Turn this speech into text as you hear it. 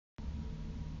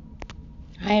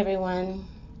Hi everyone.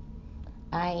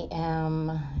 I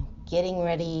am getting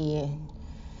ready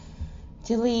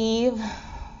to leave.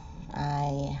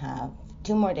 I have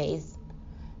 2 more days.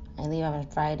 I leave on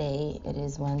Friday. It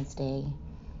is Wednesday,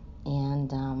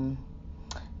 and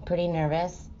pretty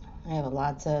nervous. I have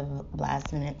lots of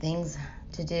last minute things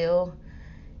to do,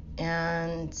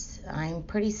 and I'm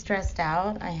pretty stressed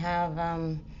out. I have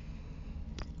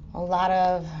a lot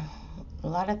of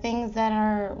things that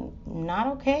are not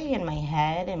okay in my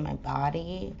head and my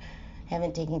body. I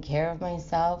haven't taken care of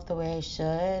myself the way I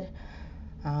should.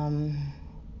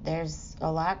 There's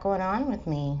a lot going on with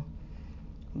me.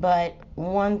 But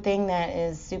one thing that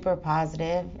is super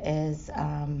positive is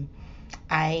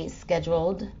I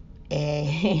scheduled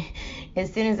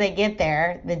as soon as I get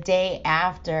there, the day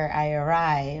after I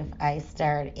arrive, I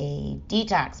start a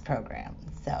detox program.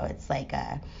 So it's like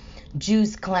a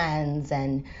juice cleanse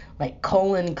and like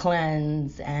colon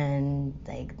cleanse and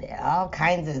like all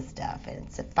kinds of stuff.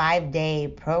 It's a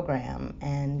 5-day program,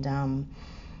 and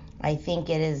I think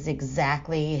it is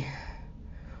exactly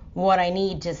what I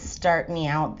need to start me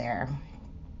out there.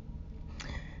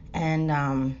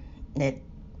 And it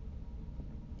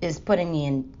is putting me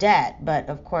in debt, but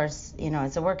of course,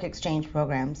 it's a work exchange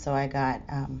program, so I got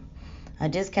a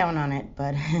discount on it,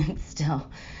 but it's still,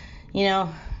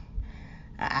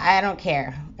 I don't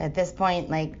care at this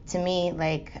point. Like, to me,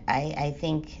 like, I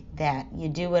think that you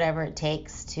do whatever it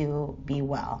takes to be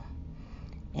well.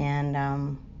 And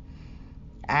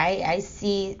I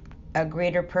see a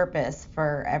greater purpose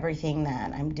for everything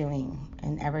that I'm doing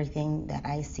and everything that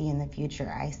I see in the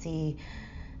future.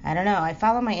 I don't know, I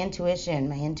follow my intuition.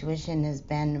 My intuition has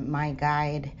been my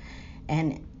guide,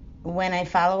 and when I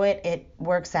follow it, it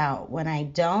works out. When I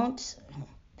don't,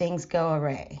 things go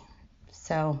awry.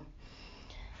 So,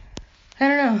 I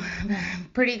don't know, I'm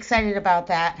pretty excited about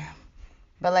that.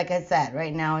 But like I said,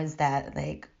 right now is that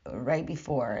like right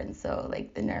before, and so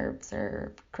like the nerves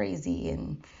are crazy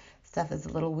and stuff is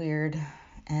a little weird,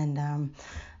 and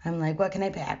I'm like, what can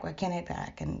I pack? What can I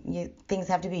pack? And things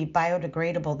have to be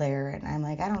biodegradable there, and I'm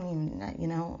like, I don't even,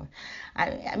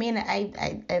 I mean,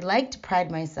 I like to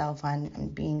pride myself on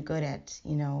being good at,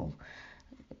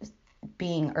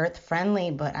 being earth friendly,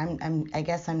 but I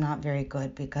guess I'm not very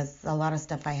good because a lot of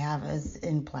stuff I have is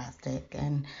in plastic,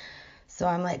 and so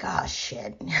I'm like, oh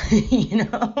shit,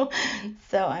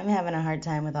 So I'm having a hard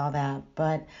time with all that,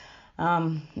 but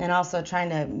and also trying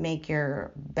to make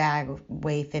your bag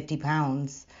weigh 50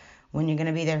 pounds when you're going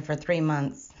to be there for 3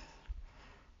 months.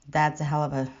 That's a hell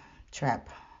of a trip.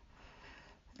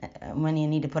 When you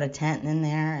need to put a tent in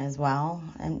there as well,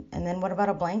 and then what about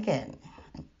a blanket?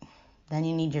 Then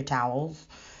you need your towels.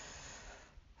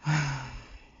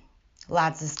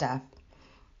 Lots of stuff.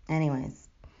 Anyways,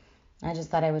 I just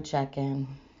thought I would check in.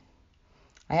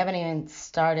 I haven't even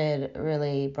started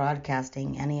really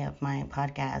broadcasting any of my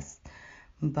podcasts,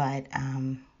 but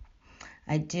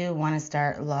I do want to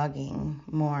start logging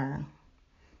more.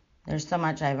 There's so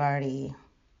much I've already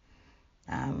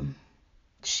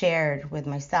shared with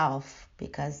myself,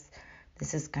 because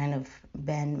this has kind of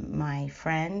been my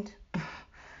friend,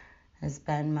 has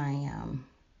been my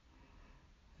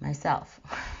myself,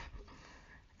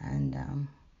 and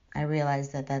I realize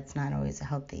that that's not always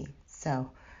healthy.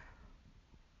 So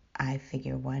I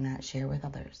figure, why not share with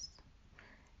others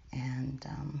and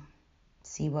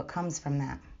see what comes from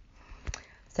that.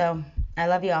 So I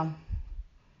love you all.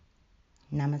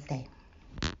 Namaste.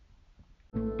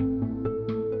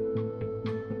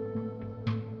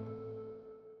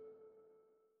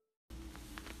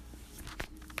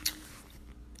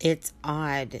 It's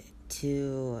odd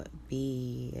to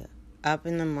be up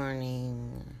in the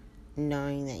morning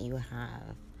knowing that you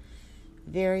have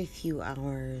very few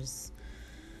hours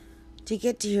to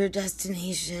get to your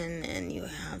destination, and you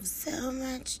have so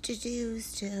much to do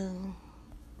still.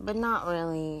 But not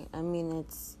really. I mean,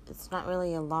 it's not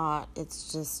really a lot.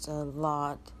 It's just a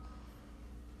lot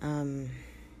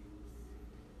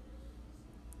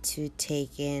to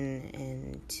take in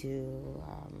and to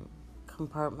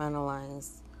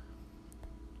compartmentalize.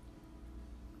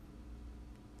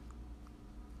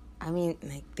 I mean,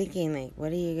 like, thinking, like,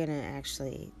 what are you gonna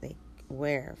actually, like,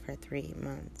 wear for 3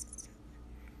 months?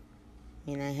 I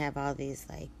mean, I have all these,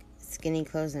 like, skinny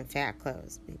clothes and fat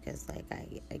clothes because, like,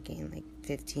 I gained, like,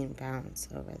 15 pounds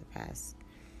over the past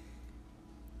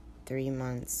 3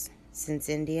 months since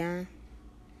India.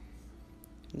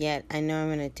 Yet, I know I'm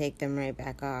gonna take them right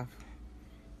back off.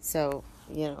 So,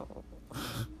 do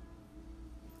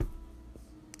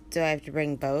I have to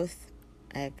bring both?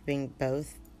 I have to bring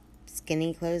both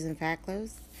skinny clothes and fat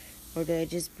clothes? Or do I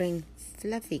just bring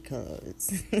fluffy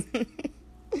clothes?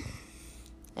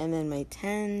 And then my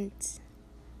tent.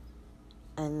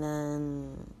 And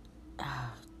then,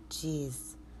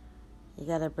 jeez, you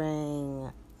gotta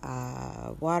bring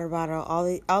water bottle,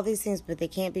 all these things, but they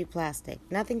can't be plastic.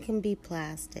 Nothing can be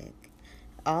plastic.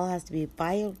 All has to be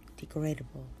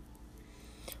biodegradable,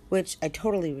 which I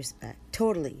totally respect,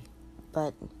 totally.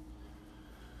 But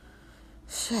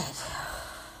shit,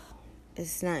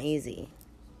 it's not easy.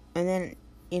 And then,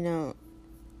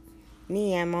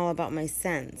 me, I'm all about my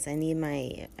scents. I need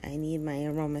my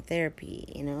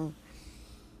aromatherapy,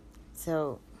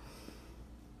 So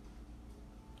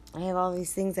I have all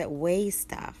these things that weigh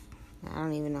stuff. I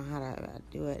don't even know how to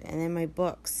do it. And then my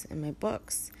books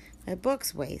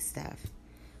weigh stuff.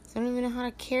 So I don't even know how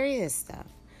to carry this stuff.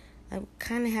 I'm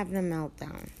kind of having a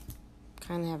meltdown.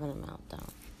 And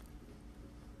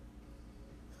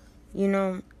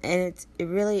it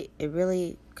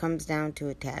really comes down to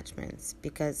attachments.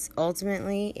 Because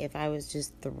ultimately, if I was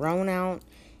just thrown out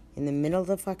in the middle of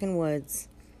the fucking woods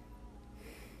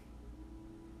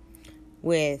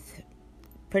with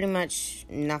pretty much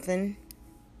nothing,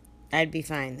 I'd be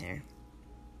fine there.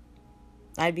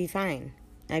 I'd be fine.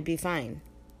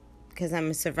 Because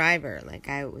I'm a survivor. Like,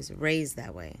 I was raised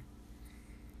that way.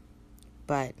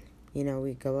 But, we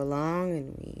go along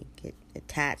and we get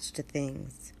attached to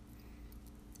things.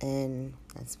 And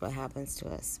that's what happens to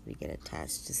us. We get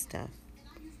attached to stuff.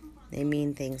 They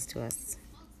mean things to us.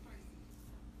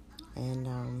 And,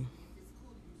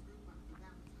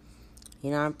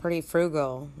 I'm pretty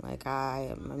frugal. Like,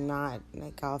 I'm not,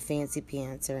 like, all fancy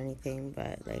pants or anything.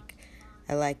 But, like,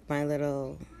 I like my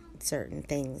little certain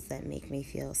things that make me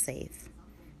feel safe,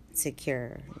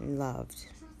 secure, and loved.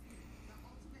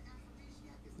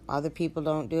 Other people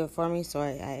don't do it for me, so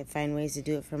I find ways to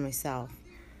do it for myself.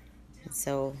 And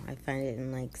so I find it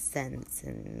in, like, scents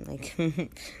and, like,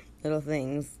 little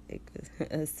things, like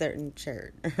a certain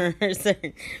shirt or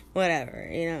certain whatever,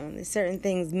 certain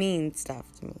things mean stuff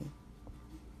to me.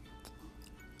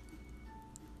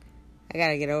 I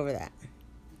gotta get over that.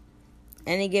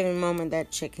 Any given moment,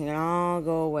 that shit can all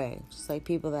go away. Just like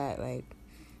people that, like,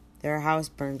 their house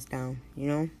burns down,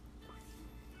 You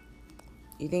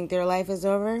think their life is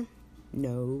over?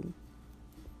 No.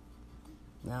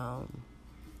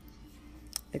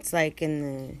 It's like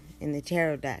in the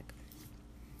tarot deck.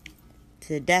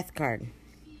 To the death card.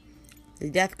 The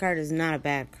death card is not a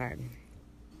bad card.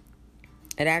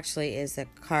 It actually is a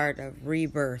card of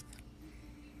rebirth.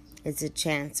 It's a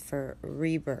chance for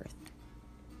rebirth.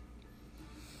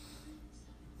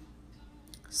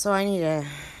 So I need to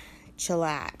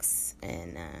chillax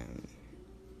and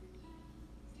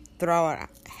throw out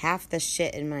half the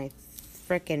shit in my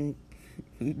frickin'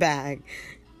 bag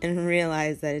and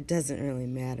realize that it doesn't really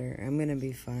matter. I'm gonna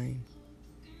be fine.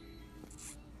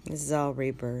 This is all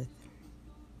rebirth.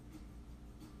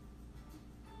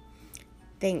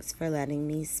 Thanks for letting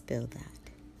me spill that.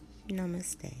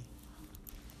 Namaste.